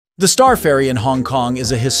The Star Ferry in Hong Kong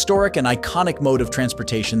is a historic and iconic mode of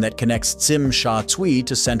transportation that connects Tsim Sha Tsui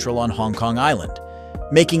to Central on Hong Kong Island,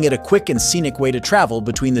 making it a quick and scenic way to travel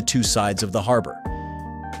between the two sides of the harbor.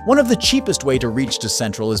 One of the cheapest way to reach to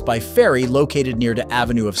Central is by ferry located near to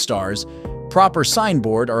Avenue of Stars. Proper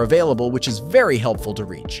signboard are available, which is very helpful to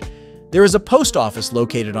reach. There is a post office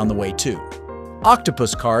located on the way too.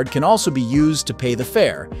 Octopus card can also be used to pay the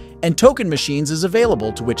fare, and token machines is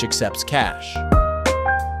available to which accepts cash.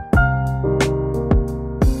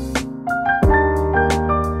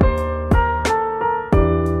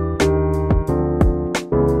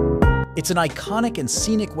 It's an iconic and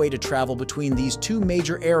scenic way to travel between these two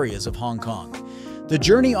major areas of Hong Kong. The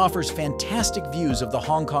journey offers fantastic views of the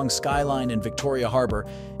Hong Kong skyline and Victoria Harbour,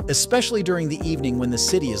 especially during the evening when the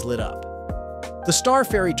city is lit up. The Star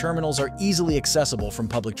Ferry terminals are easily accessible from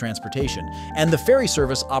public transportation, and the ferry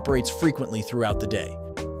service operates frequently throughout the day.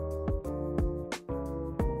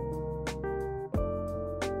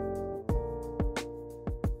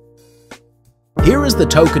 Here is the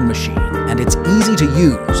token machine, and it's easy to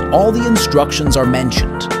use. All the instructions are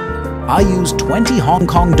mentioned. I use 20 Hong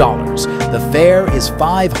Kong dollars. The fare is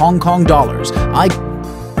 5 Hong Kong dollars. I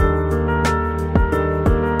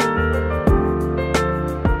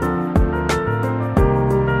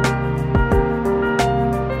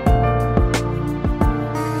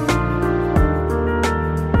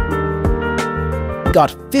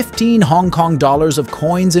got 15 Hong Kong dollars of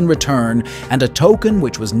coins in return and a token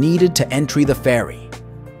which was needed to enter the ferry.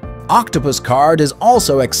 Octopus card is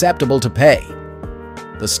also acceptable to pay.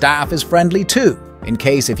 The staff is friendly too, in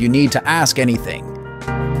case if you need to ask anything.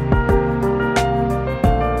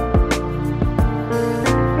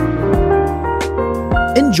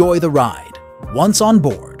 Enjoy the ride. Once on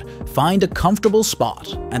board, find a comfortable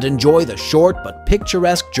spot and enjoy the short but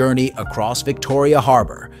picturesque journey across Victoria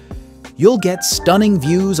Harbour. You'll get stunning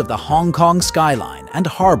views of the Hong Kong skyline and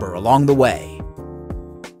harbour along the way.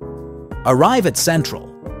 Arrive at Central.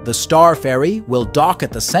 The Star Ferry will dock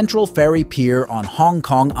at the Central Ferry Pier on Hong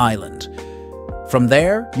Kong Island. From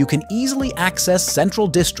there, you can easily access Central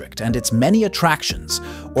District and its many attractions,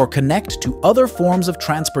 or connect to other forms of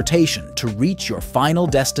transportation to reach your final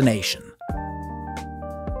destination.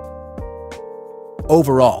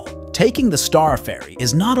 Overall, taking the Star Ferry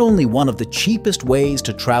is not only one of the cheapest ways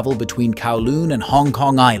to travel between Kowloon and Hong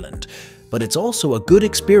Kong Island, but it's also a good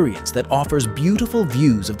experience that offers beautiful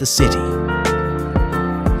views of the city.